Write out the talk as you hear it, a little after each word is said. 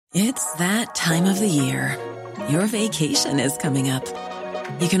It's that time of the year. Your vacation is coming up.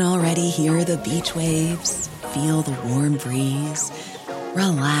 You can already hear the beach waves, feel the warm breeze,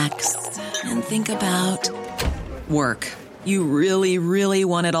 relax, and think about work. You really, really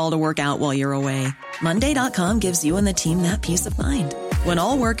want it all to work out while you're away. Monday.com gives you and the team that peace of mind. When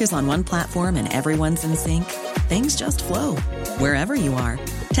all work is on one platform and everyone's in sync, things just flow. Wherever you are,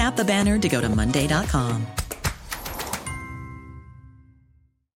 tap the banner to go to Monday.com.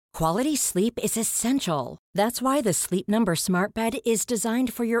 Quality sleep is essential. That's why the Sleep Number Smart Bed is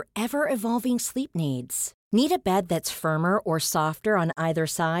designed for your ever-evolving sleep needs. Need a bed that's firmer or softer on either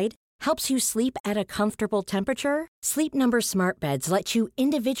side? Helps you sleep at a comfortable temperature? Sleep Number Smart Beds let you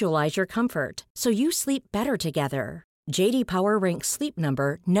individualize your comfort, so you sleep better together. J.D. Power ranks Sleep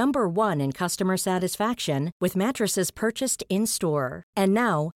Number number 1 in customer satisfaction with mattresses purchased in-store. And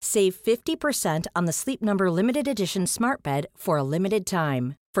now, save 50% on the Sleep Number Limited Edition Smart Bed for a limited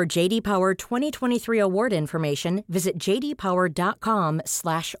time. For J.D. Power 2023 award information, visit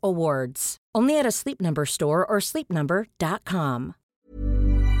jdpower.com/awards. Only at a Sleep Number store or sleepnumber.com.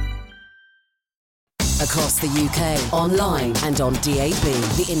 Across the UK, online and on DAB,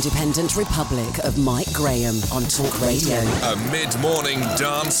 the Independent Republic of Mike Graham on Talk Radio. A mid-morning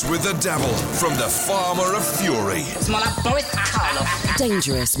dance with the devil from the Farmer of Fury.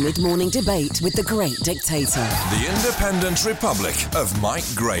 Dangerous mid-morning debate with the great dictator. The Independent Republic of Mike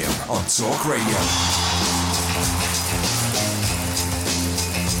Graham on Talk Radio.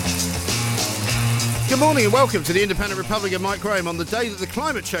 Good morning and welcome to the Independent Republic of Mike Graham on the day that the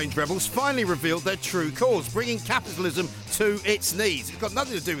climate change rebels finally revealed their true cause, bringing capitalism to its knees. It's got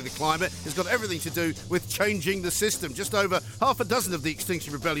nothing to do with the climate, it's got everything to do with changing the system. Just over half a dozen of the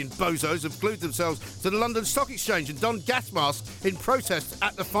Extinction Rebellion bozos have glued themselves to the London Stock Exchange and donned gas masks in protest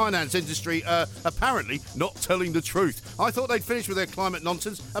at the finance industry, apparently not telling the truth. I thought they'd finish with their climate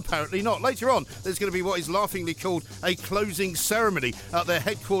nonsense, apparently not. Later on, there's going to be what is laughingly called a closing ceremony at their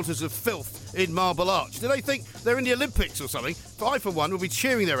headquarters of filth in Marble Arch. Do they think they're in the Olympics or something? I, for one, will be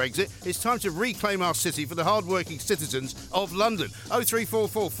cheering their exit. It's time to reclaim our city for the hard-working citizens of London.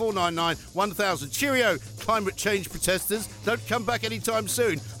 0344 499 1000. Cheerio, climate change protesters. Don't come back anytime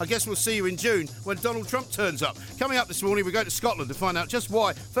soon. I guess we'll see you in June when Donald Trump turns up. Coming up this morning, we go to Scotland to find out just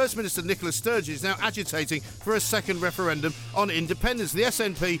why First Minister Nicola Sturgeon is now agitating for a second referendum on independence. The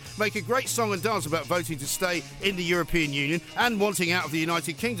SNP make a great song and dance about voting to stay in the European Union and wanting out of the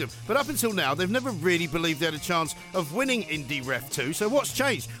United Kingdom. But up until now, they've never really believed they had a chance of winning Indy Ref 2. So what's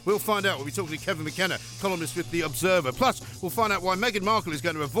changed? We'll find out. We'll be talking to Kevin McKenna, columnist with The Observer. Plus, we'll find out why Meghan Markle is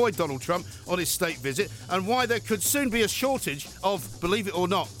going to avoid Donald Trump on his state visit and why there could soon be a shortage of, believe it or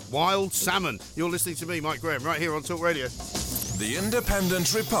not, wild salmon. You're listening to me, Mike Graham, right here on Talk Radio. The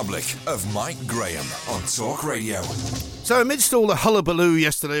Independent Republic of Mike Graham on Talk Radio. So amidst all the hullabaloo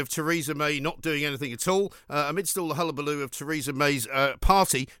yesterday of Theresa May not doing anything at all, amidst all the hullabaloo of Theresa May's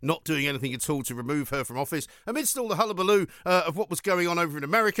party not doing anything at all to remove her from office, amidst all the hullabaloo of what was going on over in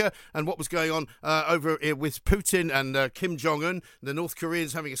America and what was going on over with Putin and Kim Jong-un, the North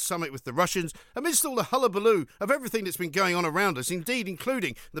Koreans having a summit with the Russians, amidst all the hullabaloo of everything that's been going on around us, indeed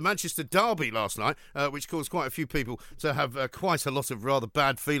including the Manchester derby last night, which caused quite a few people to have quite a lot of rather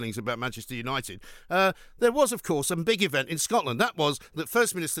bad feelings about Manchester United, there was, of course, a big event in Scotland. That was that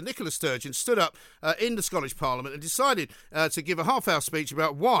First Minister Nicola Sturgeon stood up in the Scottish Parliament and decided to give a half-hour speech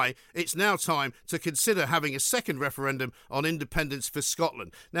about why it's now time to consider having a second referendum on independence for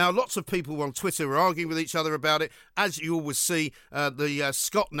Scotland. Now, lots of people on Twitter were arguing with each other about it. As you always see, the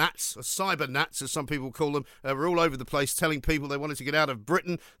Scot Nats, or Cyber Nats as some people call them, were all over the place telling people they wanted to get out of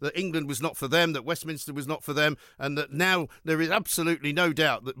Britain, that England was not for them, that Westminster was not for them, and that now there is absolutely no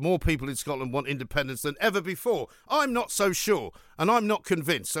doubt that more people in Scotland want independence than ever before. I'm not so sure, and I'm not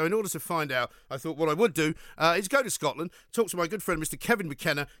convinced. So in order to find out, I thought what I would do is go to Scotland, talk to my good friend Mr. Kevin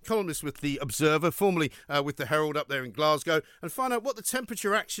McKenna, columnist with The Observer, formerly with the Herald up there in Glasgow, and find out what the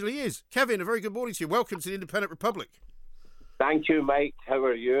temperature actually is. Kevin, a very good morning to you. Welcome to the Independent Republic. Thank you, Mike. How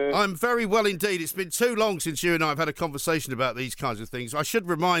are you? I'm very well indeed. It's been too long since you and I have had a conversation about these kinds of things. I should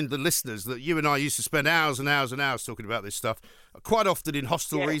remind the listeners that you and I used to spend hours and hours and hours talking about this stuff, quite often in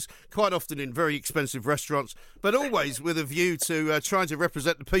hostelries, quite often in very expensive restaurants, but always with a view to trying to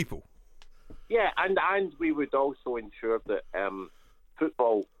represent the people. Yeah, and we would also ensure that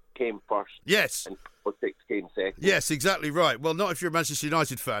football came first. Yes. And politics came second. Yes, exactly right. Well, not if you're a Manchester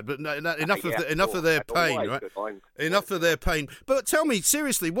United fan, but enough of their pain, right? Enough of their pain. But tell me,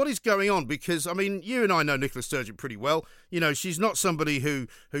 seriously, what is going on? Because, I mean, you and I know Nicola Sturgeon pretty well. You know, she's not somebody who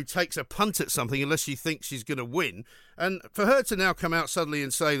takes a punt at something unless she thinks she's going to win. And for her to now come out suddenly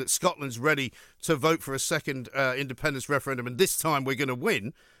and say that Scotland's ready to vote for a second independence referendum and this time we're going to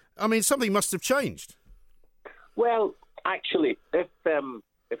win, I mean, something must have changed. Well, actually, if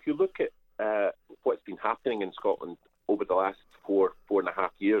you look at what's been happening in Scotland over the last four and a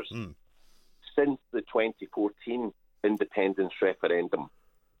half years, since the 2014 independence referendum,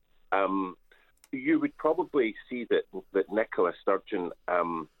 you would probably see that Nicola Sturgeon,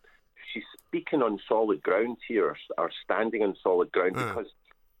 she's speaking on solid ground here, or standing on solid ground, because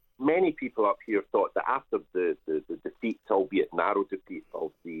many people up here thought that after the defeat, albeit narrow defeat,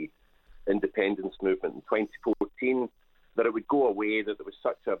 of the independence movement in 2014, that it would go away, that there was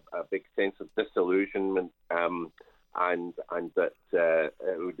such a big sense of disillusionment, and that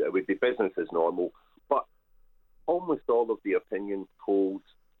it would be business as normal. But almost all of the opinion polls,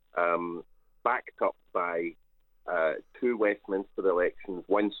 backed up by 2 Westminster elections,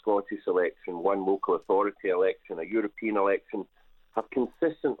 1 Scottish election, 1 local authority election, a European election, have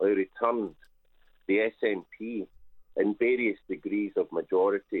consistently returned the SNP in various degrees of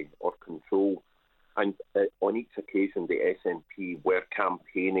majority or control. And on each occasion, the SNP were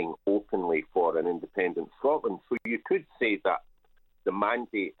campaigning openly for an independent Scotland. So you could say that the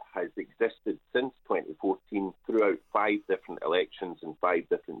mandate has existed since 2014 throughout 5 different elections in 5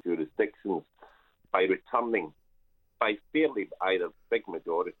 different jurisdictions, by returning by fairly either big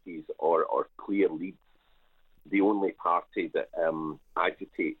majorities or clear leads, the only party that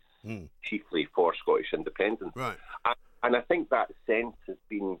agitates chiefly for Scottish independence. Right. And I think that sense has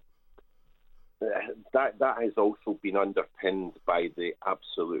been that has also been underpinned by the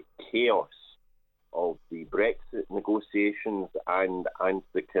absolute chaos of the Brexit negotiations and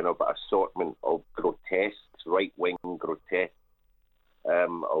the kind of assortment of grotesques, right-wing grotesques,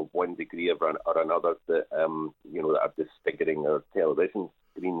 of one degree or another, that that are disfiguring our television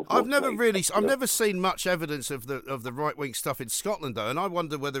screens. I've never seen much evidence of the right-wing stuff in Scotland, though, and I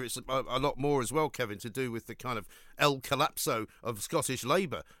wonder whether it's a lot more as well, Kevin, to do with the kind of El Collapso of Scottish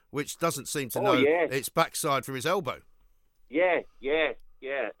Labour, which doesn't seem to know its backside from its elbow. Yeah.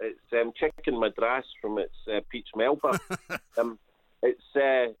 It's chicken madras from its peach melba.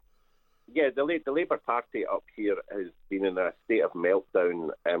 The Labour Party up here has been in a state of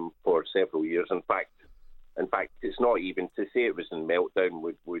meltdown for several years. In fact, it's not even to say it was in meltdown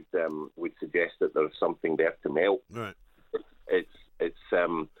would suggest that there's something there to melt. Right.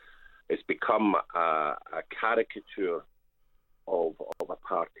 It's become a caricature of a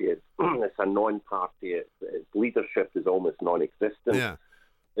party. It's a non-party. Its leadership is almost non-existent. Yeah.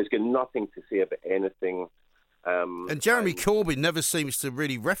 It's got nothing to say about anything. And Jeremy Corbyn never seems to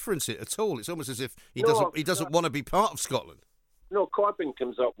really reference it at all. It's almost as if he doesn't want to be part of Scotland. No, Corbyn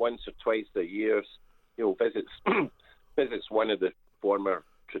comes up once or twice a year, visits one of the former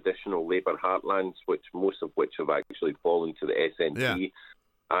traditional Labour heartlands, most of which have actually fallen to the SNP. Yeah.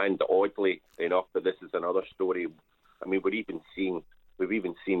 And oddly enough, but this is another story. I mean, we've even seen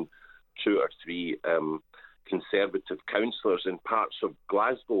 2 or 3 Conservative councillors in parts of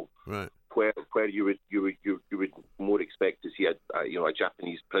Glasgow, right, where you would more expect to see a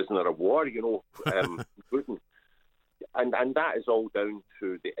Japanese prisoner of war, Putin. And that is all down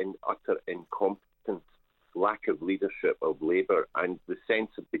to the utter incompetence, lack of leadership of Labour, and the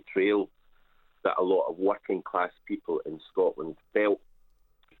sense of betrayal that a lot of working class people in Scotland felt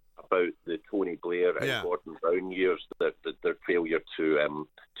about the Tony Blair and Gordon Brown years, that their failure to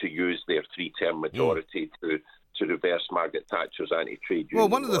use their 3-term majority to reverse Margaret Thatcher's anti-trade union. Well,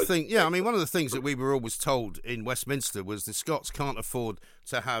 one of the things that we were always told in Westminster was the Scots can't afford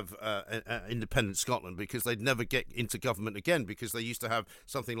to have independent Scotland because they'd never get into government again, because they used to have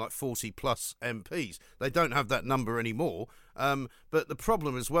something like 40 plus MPs. They don't have that number anymore. But the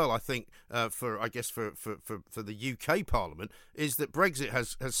problem as well, I think, for the UK Parliament, is that Brexit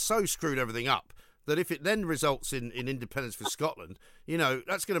has so screwed everything up that if it then results in independence for Scotland,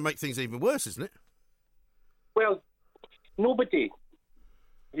 that's going to make things even worse, isn't it? Well, nobody,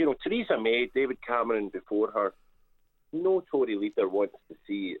 Theresa May, David Cameron before her, no Tory leader wants to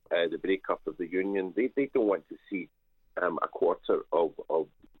see the breakup of the Union. They don't want to see a quarter of the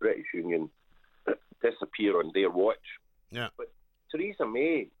British Union disappear on their watch. Yeah. But Theresa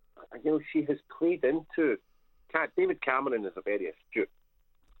May, she has played into... David Cameron is a very astute,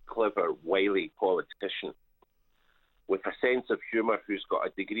 clever, wily politician with a sense of humour, who's got a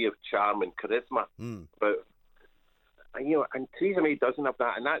degree of charm and charisma. But and Theresa May doesn't have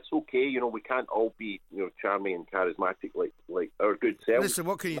that, and that's okay. We can't all be charming and charismatic like our good selves. Listen,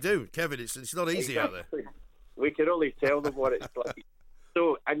 what can you do, Kevin? It's not easy out there. We can only tell them what it's like.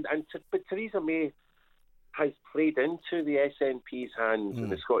 So but Theresa May has played into the SNP's hands and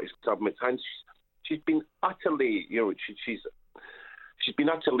the Scottish government's hands. She's been utterly, she's been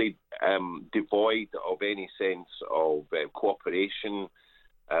utterly devoid of any sense of cooperation.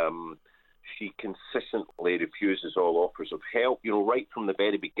 She consistently refuses all offers of help. Right from the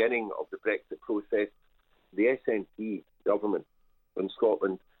very beginning of the Brexit process, the SNP government in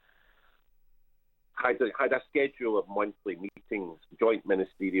Scotland had a schedule of monthly meetings, joint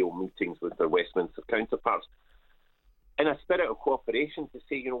ministerial meetings with their Westminster counterparts, in a spirit of cooperation to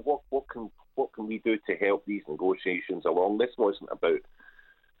say, what can we do to help these negotiations along? This wasn't about,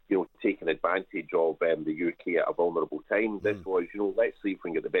 taking advantage of the UK at a vulnerable time. This was, let's see if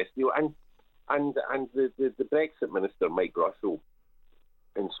we can get the best deal. And the Brexit minister, Mike Russell,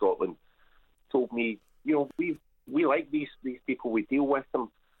 in Scotland, told me, we like these people, we deal with them,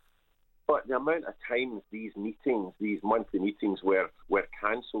 but the amount of times these monthly meetings were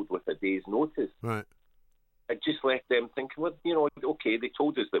cancelled with a day's notice, right, it just left them thinking, well, okay, they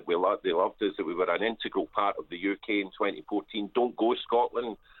told us that they loved us, that we were an integral part of the UK in 2014. Don't go,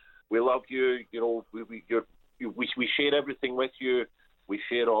 Scotland. We love you. We share everything with you. We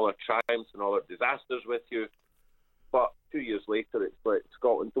share all our triumphs and all our disasters with you. But 2 years later, it's like,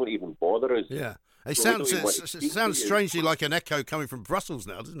 Scotland, don't even bother us. Yeah. It sounds strangely like an echo coming from Brussels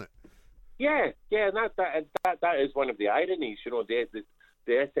now, doesn't it? Yeah, and that is one of the ironies. The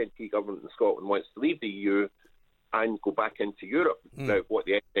SNP government in Scotland wants to leave the EU and go back into Europe. Now, what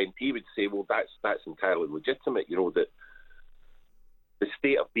the SNP would say, well, that's entirely legitimate. That the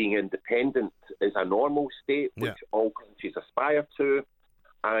state of being independent is a normal state, which all countries aspire to,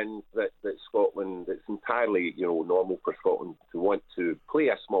 and that Scotland, it's entirely normal for Scotland to want to play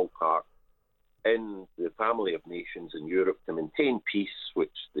a small part in the family of nations in Europe to maintain peace,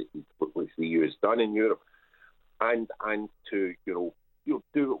 which the EU has done in Europe, and to do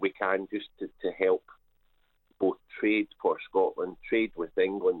what we can just to help both trade for Scotland, trade with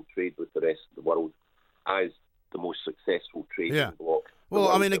England, trade with the rest of the world as the most successful trading bloc. Well,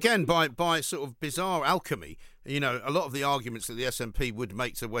 I mean, again, by sort of bizarre alchemy, a lot of the arguments that the SNP would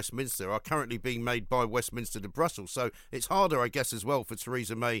make to Westminster are currently being made by Westminster to Brussels. So it's harder, I guess, as well for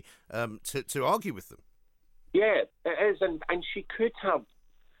Theresa May to argue with them. Yeah, it is, and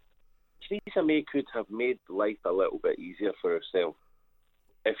Theresa May could have made life a little bit easier for herself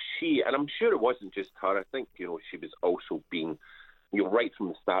if she, and I'm sure it wasn't just her, I think, she was also being, right from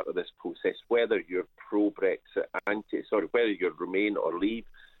the start of this process, whether you're pro-Brexit, whether you're Remain or Leave,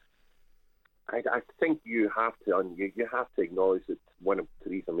 I think you have to acknowledge that one of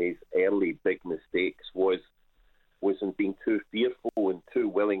Theresa May's early big mistakes was in being too fearful and too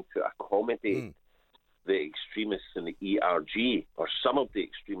willing to accommodate the extremists in the ERG, or some of the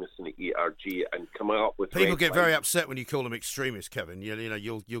extremists in the ERG, and come up with people get very upset when you call them extremists, Kevin.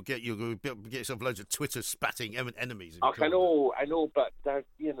 You'll get yourself loads of Twitter spatting enemies. I know, but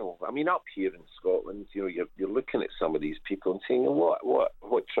up here in Scotland, you're looking at some of these people and saying,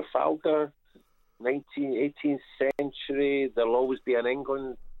 what Trafalgar, 18th century, there'll always be an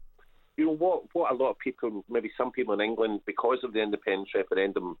England. What a lot of people, maybe some people in England, because of the independence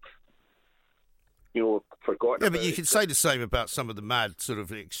referendum, forgotten. Yeah, but you could say the same about some of the mad sort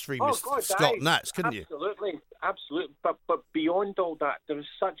of extremist Scott Nats, couldn't you? Absolutely. But beyond all that, there is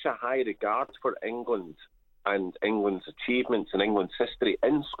such a high regard for England and England's achievements and England's history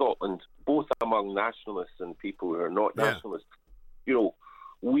in Scotland, both among nationalists and people who are not nationalists.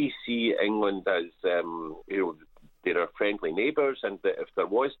 We see England as, they're our friendly neighbours, and that if there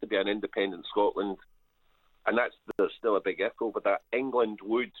was to be an independent Scotland, and there's still a big if over that, England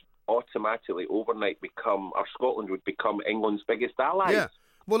would automatically overnight Scotland would become England's biggest ally. Yeah.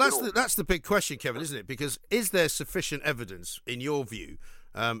 Well, that's the big question, Kevin, isn't it? Because is there sufficient evidence, in your view,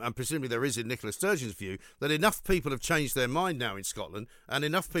 and presumably there is in Nicola Sturgeon's view, that enough people have changed their mind now in Scotland and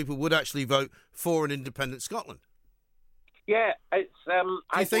enough people would actually vote for an independent Scotland? Yeah, it's...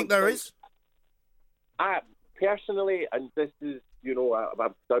 Do you think there is? Personally, and this is,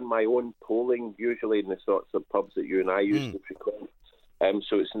 I've done my own polling, usually in the sorts of pubs that you and I used to frequent.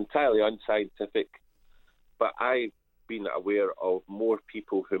 So it's entirely unscientific, but I've been aware of more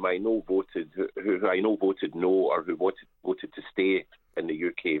people who I know voted no, or who voted to stay in the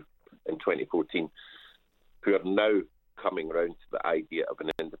UK in 2014, who are now coming around to the idea of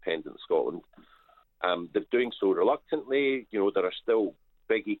an independent Scotland. They're doing so reluctantly. There are still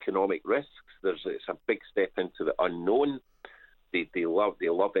big economic risks. It's a big step into the unknown. They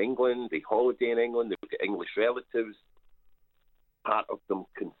love England. They holiday in England. They've got English relatives. Part of them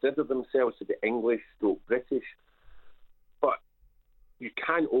consider themselves to be English, British, but you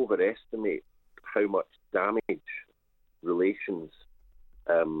can't overestimate how much damage relations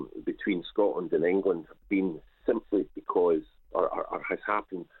between Scotland and England have been simply because, or has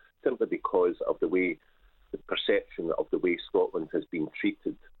happened simply because of the perception of the way Scotland has been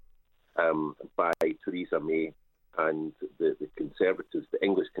treated by Theresa May and the Conservatives, the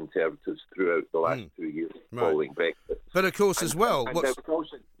English Conservatives, throughout the last 2 years following Brexit. But of course, as well,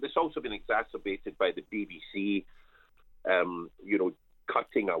 it's also been exacerbated by the BBC,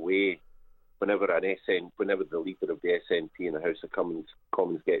 cutting away whenever the leader of the SNP in the House of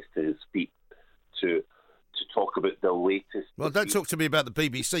Commons gets to his feet to talk about the latest. Well, don't talk to me about the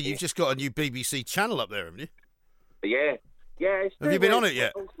BBC. You've just got a new BBC channel up there, haven't you? Yeah. Have you been on it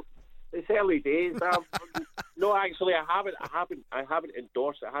yet? It's early days. No, actually, I haven't. I haven't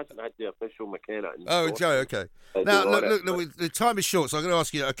endorsed it. It hasn't had the official McKenna. Oh, Joe. Okay. Now, look, the time is short, so I'm going to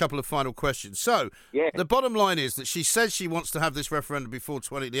ask you a couple of final questions. So, the bottom line is that she says she wants to have this referendum before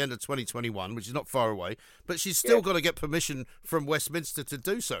the end of 2021, which is not far away, but she's still got to get permission from Westminster to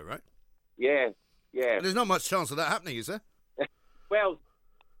do so, right? Yeah. And there's not much chance of that happening, is there? Well,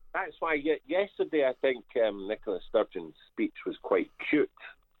 that's why yesterday I think Nicola Sturgeon's speech was quite cute,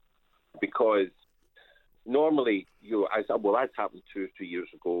 because normally, as happened 2 or 3 years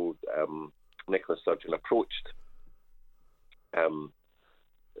ago, Nicola Sturgeon approached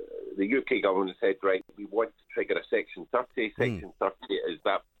the UK government and said, right, we want to trigger a Section 30. Section 30 is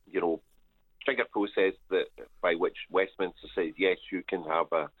that, trigger process that by which Westminster says, yes, you can have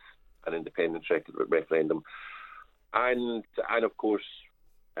an independence referendum. And of course,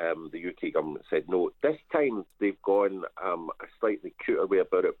 the UK government said no. This time they've gone a slightly cuter way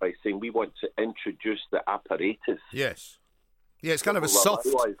about it by saying we want to introduce the apparatus. Yes. Yeah, it's kind of a soft.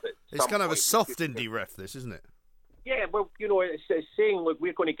 It's kind of a soft indie ref, this, isn't it? Yeah, well, it's saying, look,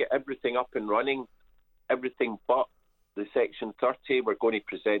 we're going to get everything up and running, everything but the Section 30. We're going to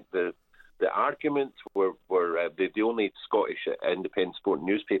present the arguments. We're the only Scottish independent sport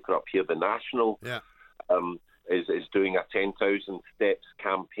newspaper up here, The National. Yeah. Is doing a 10,000 steps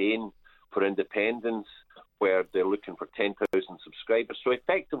campaign for independence, where they're looking for 10,000 subscribers. So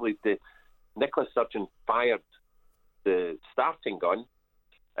effectively, Nicola Sturgeon fired the starting gun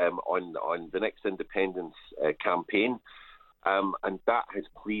on the next independence campaign, and that has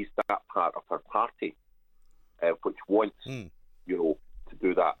pleased that part of her party, which wants to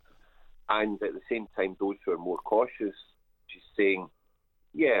do that. And at the same time, those who are more cautious, she's saying,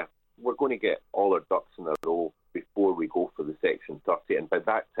 yeah, we're going to get all our ducks in a row before we go for the Section 30, and by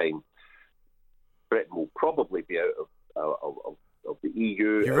that time, Britain will probably be out of the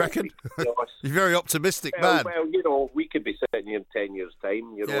EU. You reckon? You're very optimistic, man. Well, we could be sitting here in 10 years'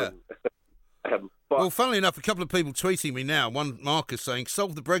 time, Well, funnily enough, a couple of people tweeting me now. One, Marcus, saying,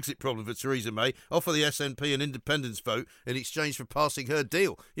 solve the Brexit problem for Theresa May, offer the SNP an independence vote in exchange for passing her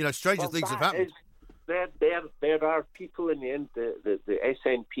deal. Stranger things have happened. There are people in the end, the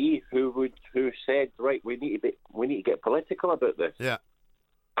SNP who said, right, we need to get political about this. Yeah,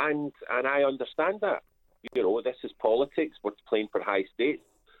 and I understand that. This is politics. We're playing for high stakes.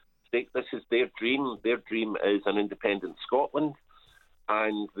 This is their dream. Their dream is an independent Scotland,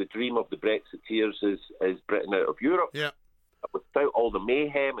 and the dream of the Brexiteers is Britain out of Europe. Yeah, without all the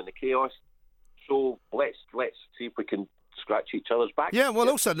mayhem and the chaos. So let's see if we can scratch each other's back. Yeah, well,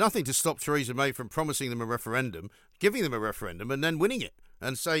 also nothing to stop Theresa May from promising them a referendum, giving them a referendum, and then winning it,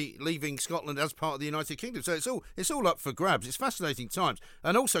 and say leaving Scotland as part of the United Kingdom. So it's all up for grabs. It's fascinating times.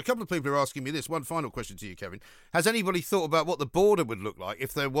 And also, a couple of people are asking me this. One final question to you, Kevin: has anybody thought about what the border would look like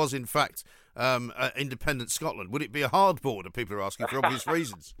if there was, in fact, independent Scotland? Would it be a hard border? People are asking for obvious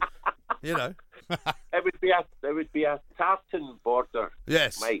reasons. It would be a tartan border.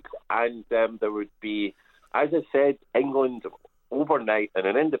 Yes, Mike, and there would be, as I said, England overnight, and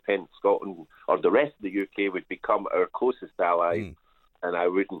an independent Scotland or the rest of the UK would become our closest ally. And I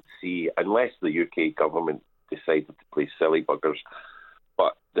wouldn't see, unless the UK government decided to play silly buggers,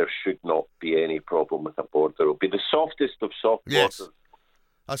 but there should not be any problem with a border. It'll be the softest of soft borders.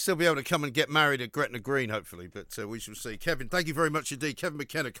 I'll still be able to come and get married at Gretna Green, hopefully, but we shall see. Kevin, thank you very much indeed. Kevin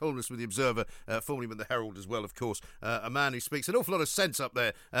McKenna, columnist with The Observer, formerly with The Herald as well, of course. A man who speaks an awful lot of sense up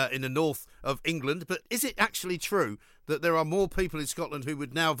there in the north of England. But is it actually true that there are more people in Scotland who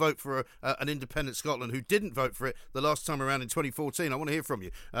would now vote for an independent Scotland who didn't vote for it the last time around in 2014? I want to hear from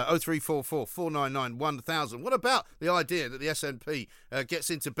you. 0344 499 1000. What about the idea that the SNP gets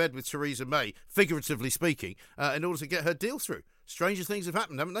into bed with Theresa May, figuratively speaking, in order to get her deal through? Stranger things have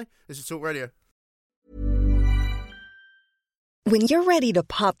happened, haven't they? This is Talk Radio. When you're ready to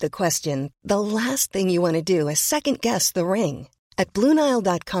pop the question, the last thing you want to do is second-guess the ring. At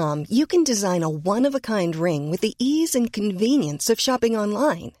BlueNile.com, you can design a one-of-a-kind ring with the ease and convenience of shopping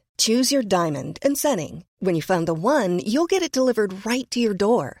online. Choose your diamond and setting. When you find the one, you'll get it delivered right to your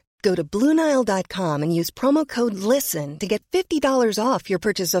door. Go to BlueNile.com and use promo code LISTEN to get $50 off your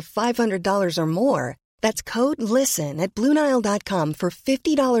purchase of $500 or more. That's code LISTEN at BlueNile.com for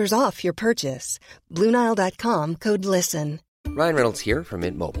 $50 off your purchase. BlueNile.com, code LISTEN. Ryan Reynolds here from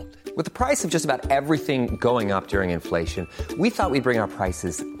Mint Mobile. With the price of just about everything going up during inflation, we thought we'd bring our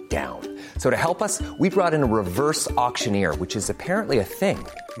prices down. So to help us, we brought in a reverse auctioneer, which is apparently a thing.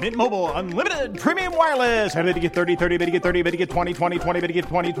 Mint Mobile Unlimited Premium Wireless. How to get 30, 30, bit to get 30, bit to get 20, 20, 20, bit to get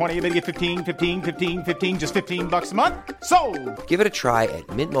 20, 20, bit to get 15, 15, 15, 15, just $15 a month? Sold! Give it a try at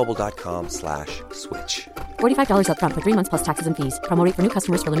mintmobile.com/switch. $45 up front for 3 months plus taxes and fees. Promo rate for new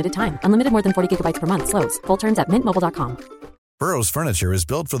customers for limited time. Unlimited more than 40 gigabytes per month. Slows full terms at mintmobile.com. Burrow's furniture is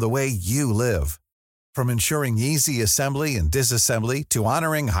built for the way you live. From ensuring easy assembly and disassembly to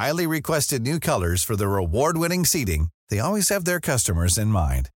honoring highly requested new colors for their award-winning seating, they always have their customers in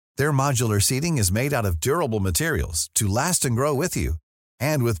mind. Their modular seating is made out of durable materials to last and grow with you.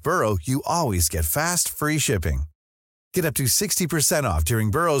 And with Burrow, you always get fast, free shipping. Get up to 60% off during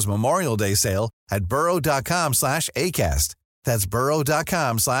Burrow's Memorial Day sale at burrow.com/ACAST. That's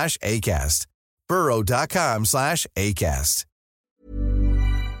burrow.com/ACAST. burrow.com/ACAST.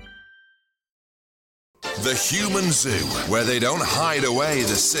 The Human Zoo, where they don't hide away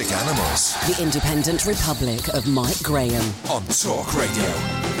the sick animals. The Independent Republic of Mike Graham. On Talk Radio.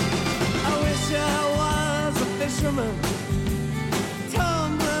 I wish I was a fisherman,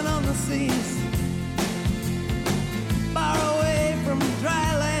 tumbling on the seas, far away from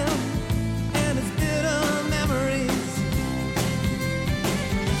dry land and its bitter memories,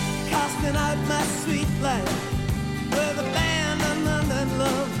 casting out my sweet life with abandonment and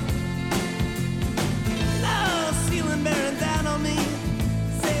love. Bearing down on me,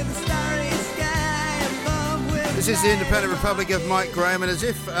 say the starry sky above with. This is the Independent Republic of Mike Graham, and as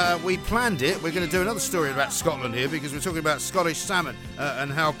if we planned it, we're going to do another story about Scotland here, because we're talking about Scottish salmon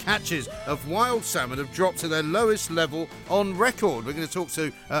and how catches of wild salmon have dropped to their lowest level on record. We're going to talk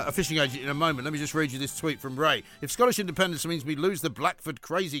to a fishing agent in a moment. Let me just read you this tweet from Ray. If Scottish independence means we lose the Blackford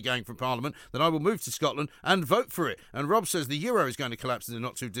crazy gang from Parliament, then I will move to Scotland and vote for it. And Rob says the euro is going to collapse in the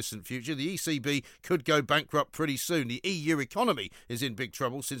not too distant future. The ECB could go bankrupt pretty soon. The EU economy is in big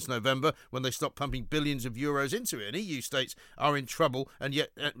trouble since November, when they stopped pumping billions of euros into it. And EU states are in trouble, and yet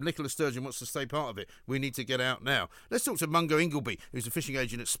Nicola Sturgeon wants to stay part of it. We need to get out now. Let's talk to Mungo Ingleby, who's a fishing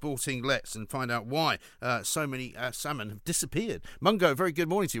agent at Sporting Lets, and find out why so many salmon have disappeared. Mungo, very good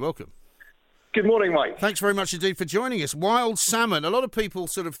morning to you. Welcome. Good morning, Mike. Thanks very much indeed for joining us. Wild salmon. A lot of people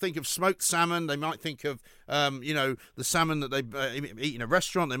sort of think of smoked salmon. They might think of, the salmon that they eat in a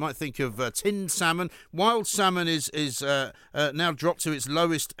restaurant. They might think of tinned salmon. Wild salmon is now dropped to its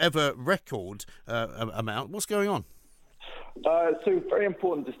lowest ever record amount. What's going on? So very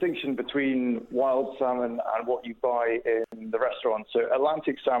important distinction between wild salmon and what you buy in the restaurant. So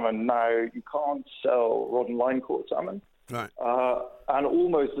Atlantic salmon now, you can't sell rod and line caught salmon. Right. And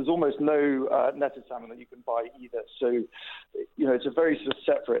there's almost no netted salmon that you can buy either. So, it's a very sort of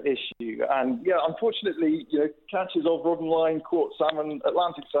separate issue. And yeah, unfortunately, catches of rod and line caught salmon,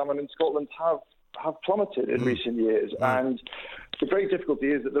 Atlantic salmon in Scotland have plummeted in recent years. And the great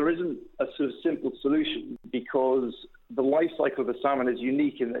difficulty is that there isn't a sort of simple solution, because the life cycle of the salmon is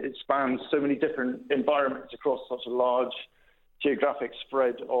unique in that it spans so many different environments across such a large geographic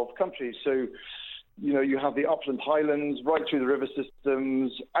spread of countries. So, you have the upland highlands, right through the river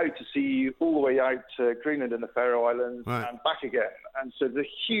systems, out to sea, all the way out to Greenland and the Faroe Islands, right, and back again. And so there's a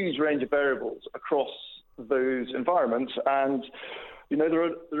huge range of variables across those environments. And, there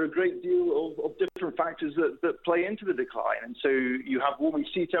are a great deal of different factors that play into the decline. And so you have warming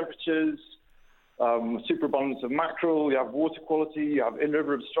sea temperatures, superabundance of mackerel, you have water quality, you have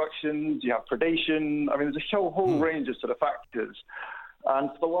in-river obstructions, you have predation. I mean, there's a whole range of sort of factors. And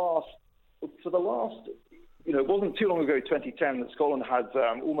for the last, it wasn't too long ago, 2010, that Scotland had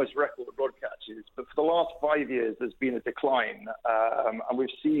almost record rod catches. But for the last 5 years, there's been a decline. And we've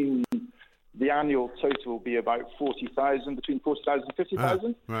seen the annual total be about 40,000, between 40,000 and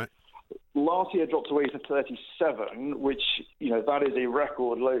 50,000. Right. Last year dropped away to 37, which, that is a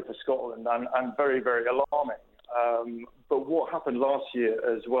record low for Scotland and very, very alarming. But what happened last year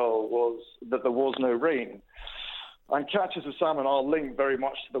as well was that there was no rain. And catches of salmon are linked very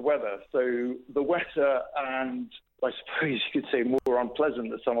much to the weather. So the wetter, and I suppose you could say more unpleasant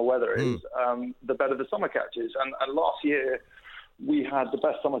the summer weather is, the better the summer catches. And last year, we had the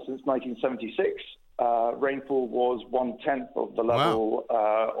best summer since 1976. Rainfall was 1/10 of the level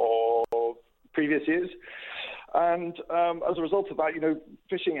of previous years. And as a result of that,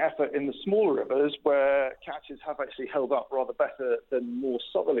 fishing effort in the smaller rivers, where catches have actually held up rather better than more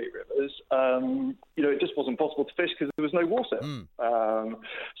southerly rivers, it just wasn't possible to fish because there was no water.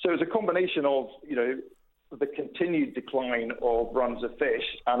 So it's a combination of, the continued decline of runs of fish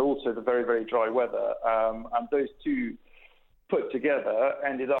and also the very, very dry weather. And those two put together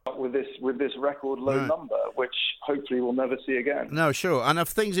ended up with this record low number, which hopefully we'll never see again. No, sure. And have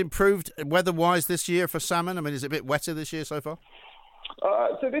things improved weather-wise this year for salmon? I mean, is it a bit wetter this year so far?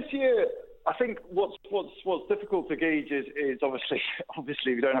 So this year, I think what's difficult to gauge is obviously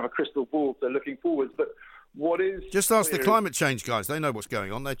we don't have a crystal ball, so looking forwards. But what is just ask the climate change guys; they know what's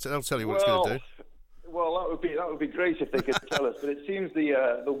going on. They'll tell you what it's going to do. Well, that would be great if they could tell us. But it seems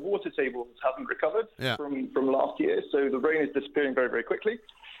the water tables haven't recovered from last year, so the rain is disappearing very, very quickly.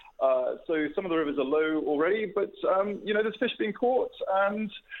 So some of the rivers are low already, but there's fish being caught, and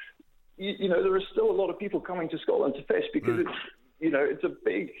there are still a lot of people coming to Scotland to fish because it's a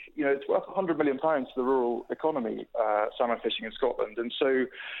big, it's worth £100 million to the rural economy, salmon fishing in Scotland. And so,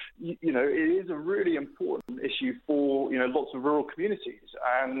 it is a really important issue for, lots of rural communities.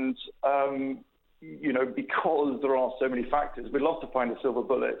 And, because there are so many factors, we'd love to find a silver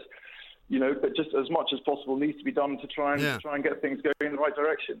bullet, but just as much as possible needs to be done to try and get things going in the right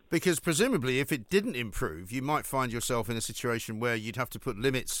direction. Because presumably if it didn't improve, you might find yourself in a situation where you'd have to put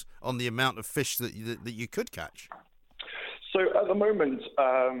limits on the amount of fish that you could catch. So at the moment,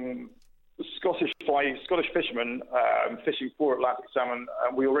 Scottish fishermen fishing for Atlantic salmon,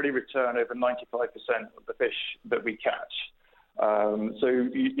 we already return over 95% of the fish that we catch.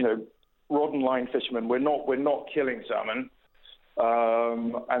 Rod and line fishermen, we're not killing salmon,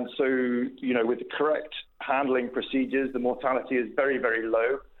 and so with the correct handling procedures, the mortality is very, very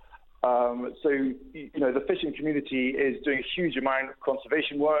low. The fishing community is doing a huge amount of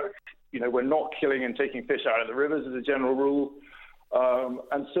conservation work. We're not killing and taking fish out of the rivers as a general rule.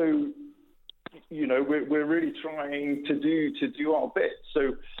 We're really trying to do our bit.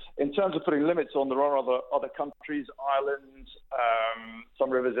 So in terms of putting limits on, there are other countries, Ireland, some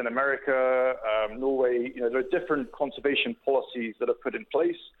rivers in America, Norway. There are different conservation policies that are put in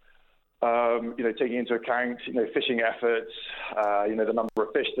place, taking into account, fishing efforts, the number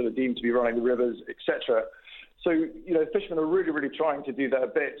of fish that are deemed to be running the rivers, etc. So, fishermen are really, really trying to do their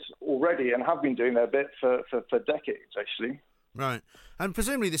bit already and have been doing their bit for decades, actually. Right. And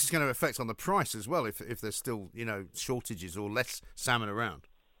presumably this is going to affect on the price as well if there's still, shortages or less salmon around.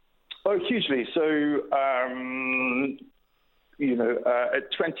 Oh, hugely. So,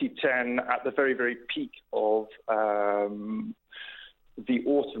 at 2010, at the very, very peak of the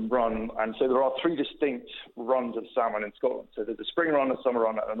autumn run, and so there are three distinct runs of salmon in Scotland. So there's a spring run, a summer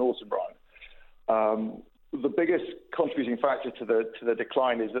run, and an autumn run. The biggest contributing factor to the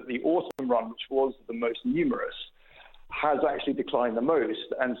decline is that the autumn run, which was the most numerous, has actually declined the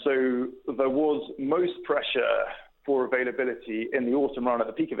most. And so there was most pressure for availability in the autumn run at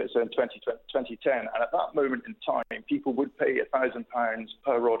the peak of it, so in 2010. And at that moment in time, people would pay £1,000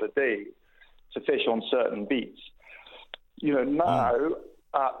 per rod a day to fish on certain beats. Now,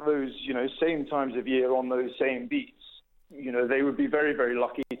 at those, same times of year on those same beats, they would be very, very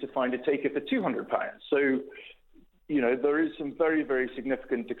lucky to find a taker for £200. So, there is some very, very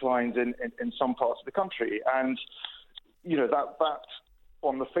significant declines in some parts of the country. And, that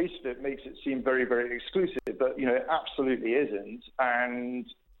on the face of it makes it seem very, very exclusive, but, it absolutely isn't. And,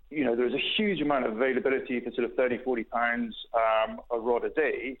 there's a huge amount of availability for sort of £30, £40 a rod a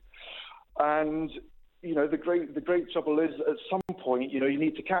day. And, the great trouble is at some point, you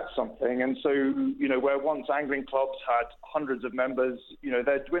need to catch something. And so, where once angling clubs had hundreds of members,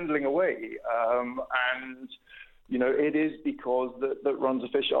 they're dwindling away. And, it is because that runs of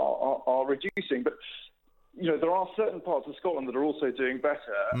fish are reducing. But, there are certain parts of Scotland that are also doing better.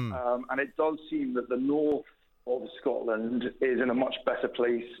 And it does seem that the north of Scotland is in a much better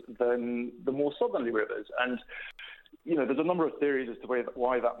place than the more southerly rivers. And, there's a number of theories as to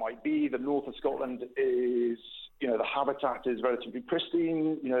why that might be. The north of Scotland is, the habitat is relatively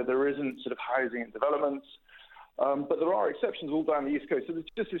pristine. There isn't sort of housing and developments. But there are exceptions all down the East Coast. So there's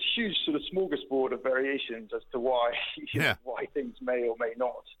just this huge sort of smorgasbord of variations as to why, why things may or may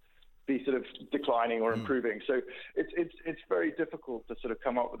not be sort of declining or improving. So it's very difficult to sort of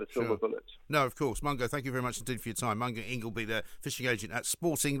come up with a silver bullet. No, of course. Mungo, thank you very much indeed for your time. Mungo Ingleby, the fishing agent at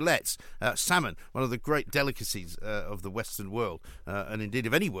Sporting Letts. Salmon, one of the great delicacies of the Western world, and indeed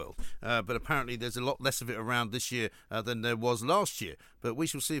of any world. But apparently there's a lot less of it around this year than there was last year. But we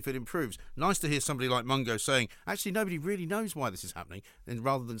shall see if it improves. Nice to hear somebody like Mungo saying, actually, nobody really knows why this is happening, and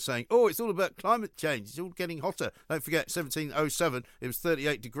rather than saying, it's all about climate change. It's all getting hotter. Don't forget, 1707, it was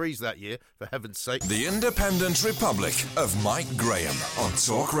 38 degrees that year, for heaven's sake. The Independent Republic of Mike Graham on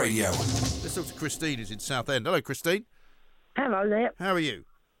Talk Radio. Let's talk to Christine, who's in Southend. Hello, Christine. Hello there. How are you?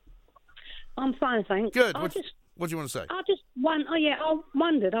 I'm fine, thanks. Good. What do you want to say? I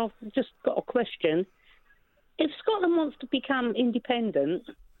wondered, I've just got a question. if Scotland wants to become independent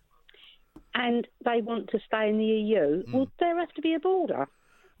and they want to stay in the EU, well, there has to be a border.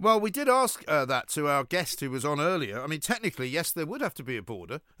 Well, we did ask that to our guest who was on earlier. I mean, technically, yes, there would have to be a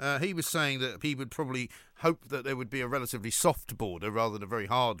border. He was saying that he would probably hope that there would be a relatively soft border rather than a very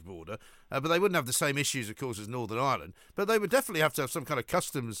hard border. But they wouldn't have the same issues, of course, as Northern Ireland. But they would definitely have to have some kind of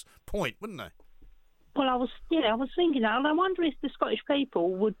customs point, wouldn't they? Well, I was thinking that, and I wonder if the Scottish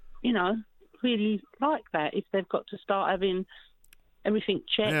people would, really like that, if they've got to start having everything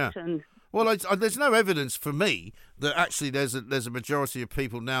checked and... Well, there's no evidence for me that actually there's a majority of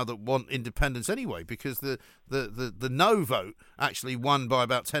people now that want independence anyway, because the no vote actually won by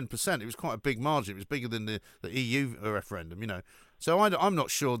about 10%. It was quite a big margin. It was bigger than the EU referendum, So I'm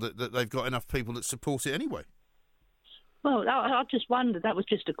not sure that they've got enough people that support it anyway. Well, I just wondered. That was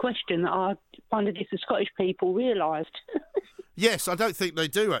just a question that I wondered if the Scottish people realised. Yes, I don't think they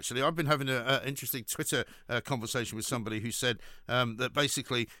do, actually. I've been having an interesting Twitter conversation with somebody who said that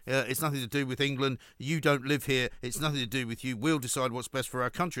basically it's nothing to do with England. You don't live here. It's nothing to do with you. We'll decide what's best for our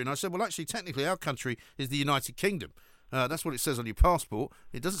country. And I said, well, actually, technically, our country is the United Kingdom. That's what it says on your passport.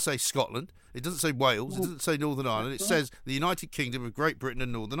 It doesn't say Scotland. It doesn't say Wales. It doesn't say Northern Ireland. It says the United Kingdom of Great Britain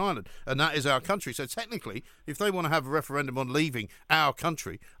and Northern Ireland. And that is our country. So technically, if they want to have a referendum on leaving our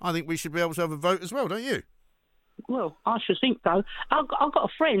country, I think we should be able to have a vote as well, don't you? Well, I should think so. I've got a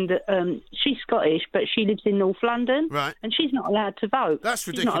friend that she's Scottish, but she lives in North London, right? And she's not allowed to vote. That's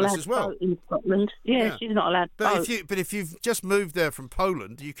ridiculous as well. To vote in Scotland, yeah, she's not allowed to vote. But if you've just moved there from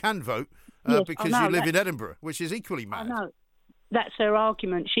Poland, you can vote because you live in Edinburgh, which is equally mad. I know. That's her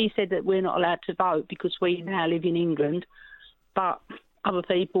argument. She said that we're not allowed to vote because we now live in England, but other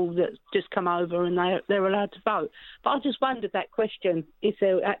people that just come over and they're allowed to vote. But I just wondered that question: if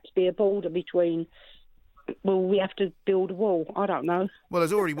there had to be a border between. Well, we have to build a wall. I don't know. Well,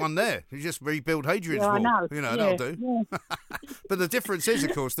 there's already one there. You just rebuild Hadrian's Wall. I know. That'll do. Yeah. But the difference is,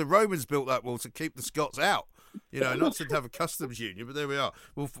 of course, the Romans built that wall to keep the Scots out. Not to have a customs union, but there we are.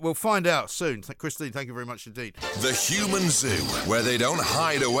 We'll find out soon. Christine, thank you very much indeed. The Human Zoo, where they don't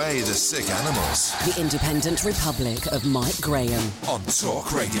hide away the sick animals. The Independent Republic of Mike Graham. On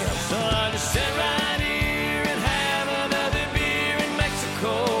Talk Radio. So I'll just sit right here and have another beer in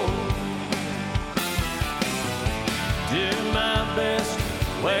Mexico. Do my best,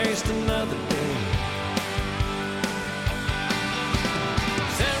 waste another day.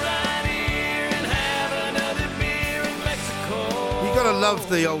 Sit right here and have another beer in Mexico. You got to love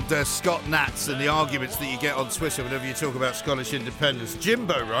the old Scott Nats and the arguments that you get on Twitter whenever you talk about Scottish independence.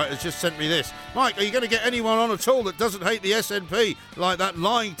 Jimbo, right, has just sent me this. Mike, are you going to get anyone on at all that doesn't hate the SNP, like that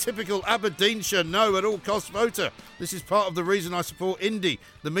lying, typical Aberdeenshire no-at-all-cost voter? This is part of the reason I support Indy.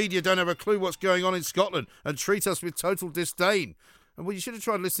 The media don't have a clue what's going on in Scotland and treat us with total disdain. Well, you should have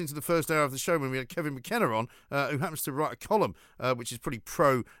tried listening to the first hour of the show when we had Kevin McKenna on, who happens to write a column which is pretty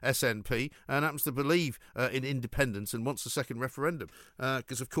pro-SNP and happens to believe in independence and wants a second referendum.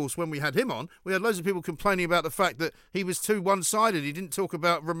 Because, of course, when we had him on, we had loads of people complaining about the fact that he was too one-sided. He didn't talk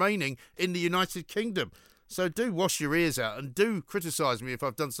about remaining in the United Kingdom. So do wash your ears out and do criticise me if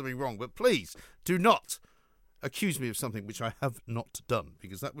I've done something wrong. But please, do not accuse me of something which I have not done,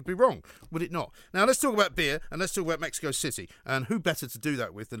 because that would be wrong, would it not? Now, let's talk about beer, and let's talk about Mexico City. And who better to do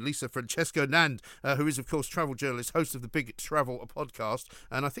that with than Lisa Francesco Nand, who is, of course, travel journalist, host of the Big Travel podcast,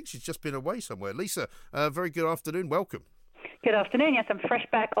 and I think she's just been away somewhere. Lisa, very good afternoon. Welcome. Good afternoon. Yes, I'm fresh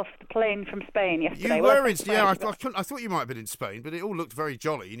back off the plane from Spain yesterday. You were in, yeah. I thought you might have been in Spain, but it all looked very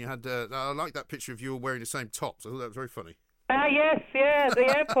jolly, and you had. I like that picture of you all wearing the same tops. I thought that was very funny. Yes,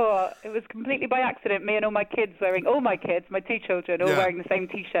 the airport. It was completely by accident. Me and all my kids, my two children, all wearing the same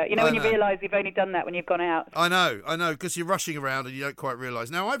T-shirt. You know, when you realise you've only done that when you've gone out. I know, because you're rushing around and you don't quite realise.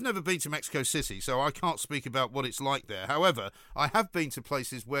 Now, I've never been to Mexico City, so I can't speak about what it's like there. However, I have been to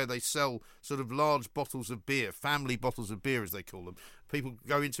places where they sell sort of large bottles of beer, family bottles of beer, as they call them. People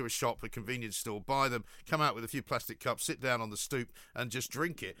go into a shop, a convenience store, buy them, come out with a few plastic cups, sit down on the stoop and just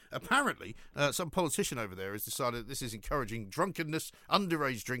drink it. Apparently, some politician over there has decided that this is encouraging drunkenness,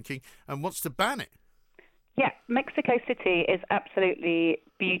 underage drinking, and wants to ban it. Yeah, Mexico City is absolutely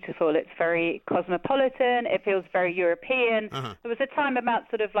beautiful. It's very cosmopolitan. It feels very European. There was a time about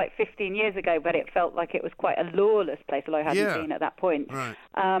sort of like 15 years ago where it felt like it was quite a lawless place, although I hadn't been at that point. Right.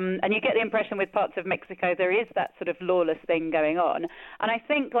 And you get the impression with parts of Mexico there is that sort of lawless thing going on. And I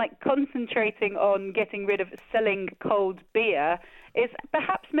think like concentrating on getting rid of selling cold beer is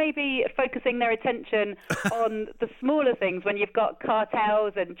perhaps maybe focusing their attention on the smaller things when you've got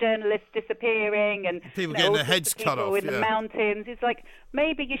cartels and journalists disappearing and people getting their heads cut off in the mountains. It's like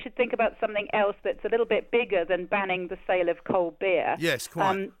maybe you should think about something else that's a little bit bigger than banning the sale of cold beer. Yes,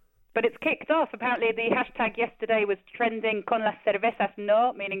 quite. But it's kicked off. Apparently, the hashtag yesterday was trending "con las cervezas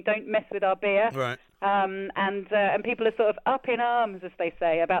no," meaning "don't mess with our beer." Right. And people are sort of up in arms, as they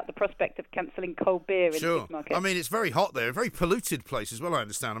say, about the prospect of cancelling cold beer in Sure. supermarkets. I mean, it's very hot there, a very polluted place as well, I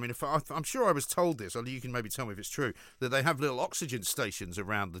understand. I mean, I'm sure I was told this, or you can maybe tell me if it's true, that they have little oxygen stations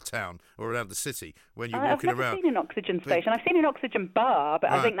around the town or around the city when you're walking around. I've never seen an oxygen station. I've seen an oxygen bar,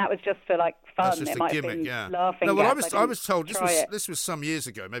 but I think that was just for, like, fun. That's just it a might gimmick, have been yeah. laughing No, well, gas. I was told it. this was some years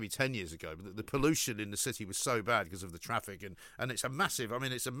ago, maybe 10 years ago, but the pollution in the city was so bad because of the traffic, and it's a massive,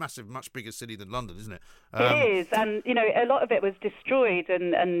 much bigger city than London, isn't it? It is, and a lot of it was destroyed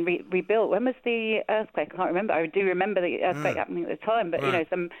and rebuilt. When was the earthquake? I can't remember. I do remember the earthquake happening at the time, but Right.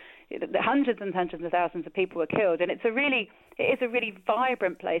 hundreds and hundreds of thousands of people were killed, and it is a really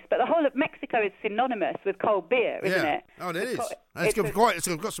vibrant place. But the whole of Mexico is synonymous with cold beer, isn't it? Oh, it is. It's It's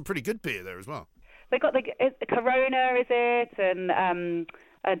got some pretty good beer there as well. They got the Corona, is it, and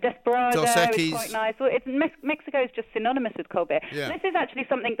Desperado Dos is Equis. quite nice. Well, Mexico is just synonymous with cold beer. Yeah. This is actually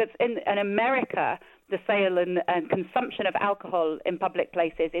something that's in America. The sale and consumption of alcohol in public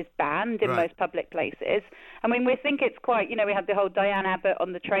places is banned in Right. most public places. I mean, we think it's quite, we had the whole Diane Abbott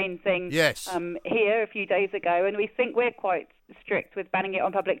on the train thing Yes. here a few days ago, and we think we're quite strict with banning it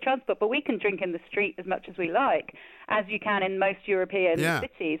on public transport, but we can drink in the street as much as we like, as you can in most European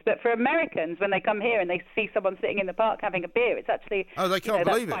cities. But for Americans, when they come here and they see someone sitting in the park having a beer, it's actually they can't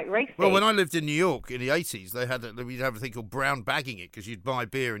believe that's it. quite racy. Well, when I lived in New York in the 80s, we'd have a thing called brown bagging it, because you'd buy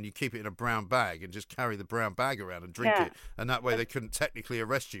beer and you keep it in a brown bag and just carry the brown bag around and drink it, and that way they couldn't technically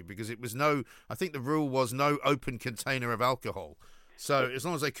arrest you, because it was I think the rule was no open container of alcohol. So as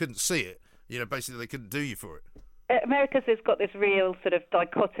long as they couldn't see it, basically they couldn't do you for it. America's has got this real sort of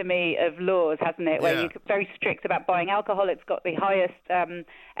dichotomy of laws, hasn't it? Where you're very strict about buying alcohol. It's got the highest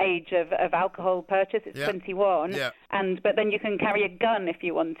age of alcohol purchase. It's 21. Yeah. But then you can carry a gun if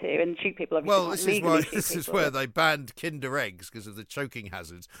you want to and shoot people. Well, this is where they banned Kinder eggs because of the choking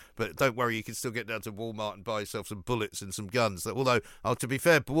hazards. But don't worry, you can still get down to Walmart and buy yourself some bullets and some guns. Although, to be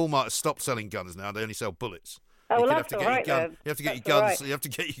fair, Walmart has stopped selling guns now. They only sell bullets. Oh, well, that's all right, then. You have to get your guns. You have to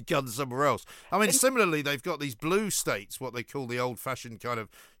get your guns somewhere else. I mean, similarly, they've got these blue states, what they call the old-fashioned kind of,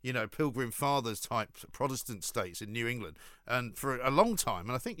 Pilgrim Fathers type Protestant states in New England, and for a long time,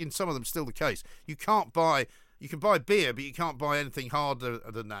 and I think in some of them still the case, you can buy beer, but you can't buy anything harder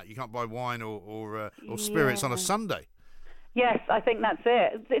than that. You can't buy wine or spirits on a Sunday. Yes, I think that's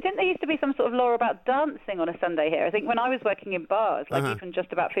it. Didn't there used to be some sort of law about dancing on a Sunday here? I think when I was working in bars, even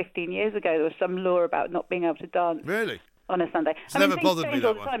just about 15 years ago, there was some law about not being able to dance. Really? On a Sunday. It's never bothered me, change that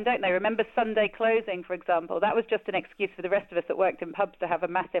all the one. time, don't they? Remember Sunday closing, for example? That was just an excuse for the rest of us that worked in pubs to have a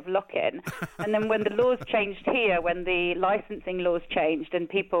massive lock-in. And then when the laws changed here, when the licensing laws changed and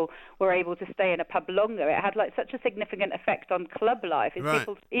people were able to stay in a pub longer, it had such a significant effect on club life.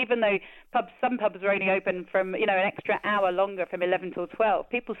 People, even though some pubs were only open from an extra hour longer from 11 till 12,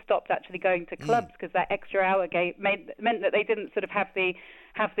 people stopped actually going to clubs because that extra hour meant that they didn't sort of have the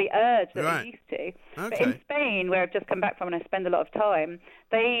urge that they used to. Okay. But in Spain, where I've just come back from and I spend a lot of time,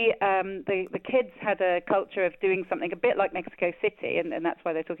 the kids had a culture of doing something a bit like Mexico City, and that's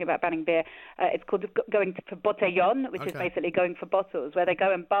why they're talking about banning beer. It's called going for botellón, which is basically going for bottles, where they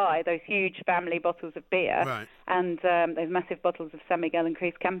go and buy those huge family bottles of beer and those massive bottles of San Miguel and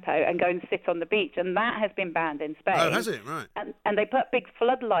Cruz Campo and go and sit on the beach. And that has been banned in Spain. Oh, has it? Right. And they put big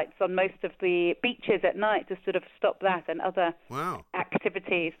floodlights on most of the beaches at night to sort of stop that and other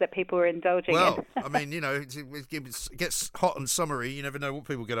activities that people were indulging in. Well, I mean, it gets hot and summery. You never know what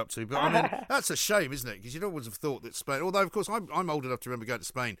people get up to. But, I mean, that's a shame, isn't it? Because you'd always have thought that Spain... Although, of course, I'm old enough to remember going to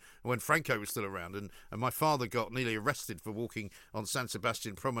Spain when Franco was still around, and my father got nearly arrested for walking on San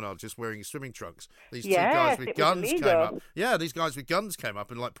Sebastian Promenade just wearing his swimming trunks. These two guys with guns came up. Yeah, these guys with guns came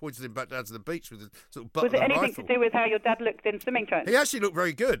up and, pointed him back down to the beach with a sort of butler rifle. Was it anything to do with how your dad looked in swimming trunks? He actually looked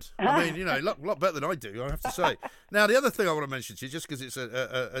very good. I mean, a lot better than I do, I have to say. Now, the other thing I want to mention to you, just because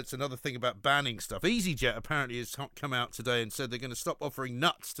it's another thing about banning stuff, EasyJet apparently has come out today and said they're going to stop offering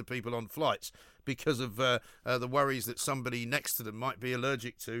nuts to people on flights because of the worries that somebody next to them might be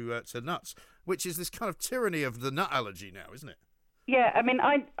allergic to nuts, which is this kind of tyranny of the nut allergy now, isn't it? Yeah, I mean,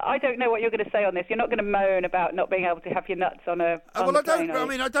 I don't know what you're going to say on this. You're not going to moan about not being able to have your nuts on a well, I don't.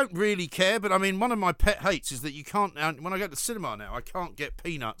 I don't really care, but I mean, one of my pet hates is that you can't. When I go to the cinema now, I can't get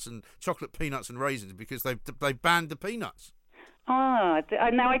peanuts and chocolate peanuts and raisins because they've banned the peanuts.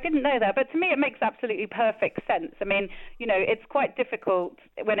 Now I didn't know that, but to me it makes absolutely perfect sense. I mean, it's quite difficult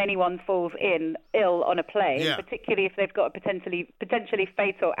when anyone falls ill on a plane, particularly if they've got a potentially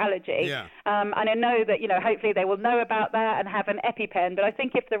fatal allergy. Yeah. And I know that, hopefully they will know about that and have an EpiPen, but I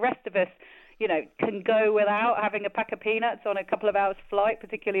think if the rest of us, can go without having a pack of peanuts on a couple of hours flight,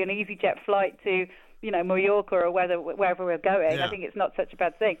 particularly an EasyJet flight to Mallorca or wherever we're going. Yeah. I think it's not such a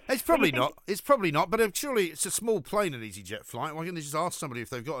bad thing. It's probably not. It's probably not. But surely it's a small plane, an EasyJet flight. Why can't they just ask somebody if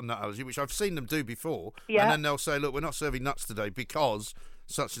they've got a nut allergy, which I've seen them do before, Yeah. and then they'll say, look, we're not serving nuts today because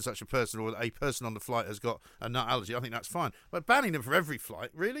such and such a person or a person on the flight has got a nut allergy. I think that's fine. But banning them for every flight,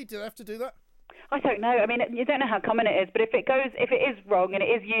 really? Do they have to do that? I don't know. I mean, you don't know how common it is, but if it is wrong and it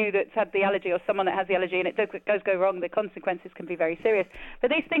is you that's had the allergy or someone that has the allergy and it does go wrong, the consequences can be very serious.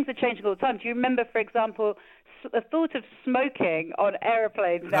 But these things are changing all the time. Do you remember, for example, the thought of smoking on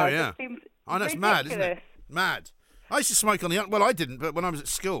aeroplanes now? Oh, yeah. Seems That's ridiculous. mad, isn't it? Mad. I used to smoke on the... Well, I didn't, but when I was at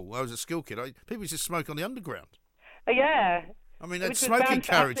school, I was a school kid, people used to smoke on the underground. Yeah. I mean, Which that's was smoking bound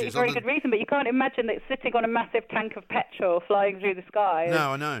for absolutely carriages. very good reason, but you can't imagine that sitting on a massive tank of petrol flying through the sky.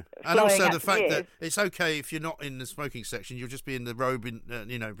 No, I know. And also the fact that it's okay if you're not in the smoking section, you'll just be in the robe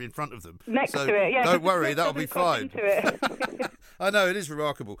in front of them. Next to it, yeah. Don't worry, that'll be fine. Into it. I know, it is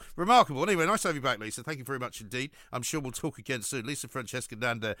remarkable. Remarkable. Anyway, nice to have you back, Lisa. Thank you very much indeed. I'm sure we'll talk again soon. Lisa Francesca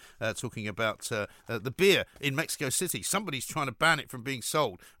Nanda talking about the beer in Mexico City. Somebody's trying to ban it from being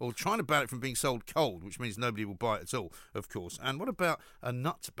sold, or trying to ban it from being sold cold, which means nobody will buy it at all, of course. And what about a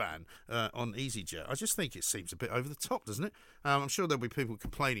nut ban on EasyJet? I just think it seems a bit over the top, doesn't it? I'm sure there'll be people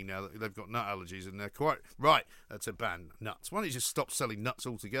complaining now that they've got nut allergies and they're quite right to ban nuts. Why don't you just stop selling nuts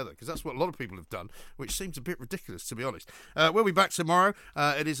altogether? Because that's what a lot of people have done, which seems a bit ridiculous, to be honest. We'll be back tomorrow.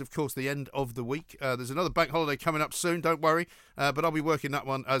 It is, of course, the end of the week. There's another bank holiday coming up soon, don't worry, but I'll be working that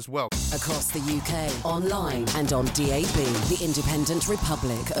one as well. Across the UK, online and on DAB, the Independent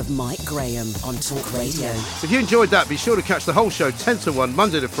Republic of Mike Graham on Talk Radio. If you enjoyed that, be sure to catch the whole show 10 to 1,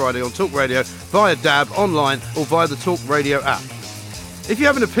 Monday to Friday on Talk Radio, via DAB, online or via the Talk Radio app. If you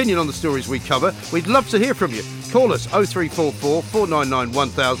have an opinion on the stories we cover, we'd love to hear from you. Call us 0344 499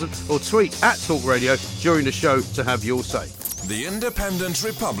 1000 or tweet at Talk Radio during the show to have your say. The Independent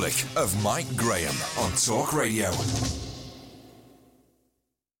Republic of Mike Graham on Talk Radio.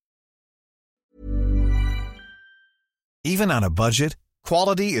 Even on a budget,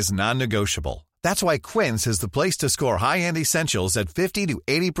 quality is non-negotiable. That's why Quince is the place to score high-end essentials at 50 to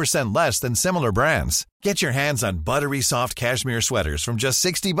 80% less than similar brands. Get your hands on buttery soft cashmere sweaters from just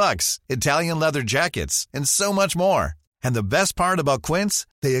 $60, Italian leather jackets, and so much more. And the best part about Quince,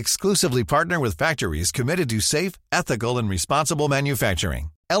 they exclusively partner with factories committed to safe, ethical, and responsible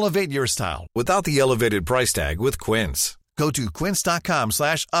manufacturing. Elevate your style without the elevated price tag with Quince. Go to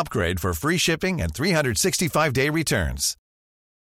quince.com/upgrade for free shipping and 365-day returns.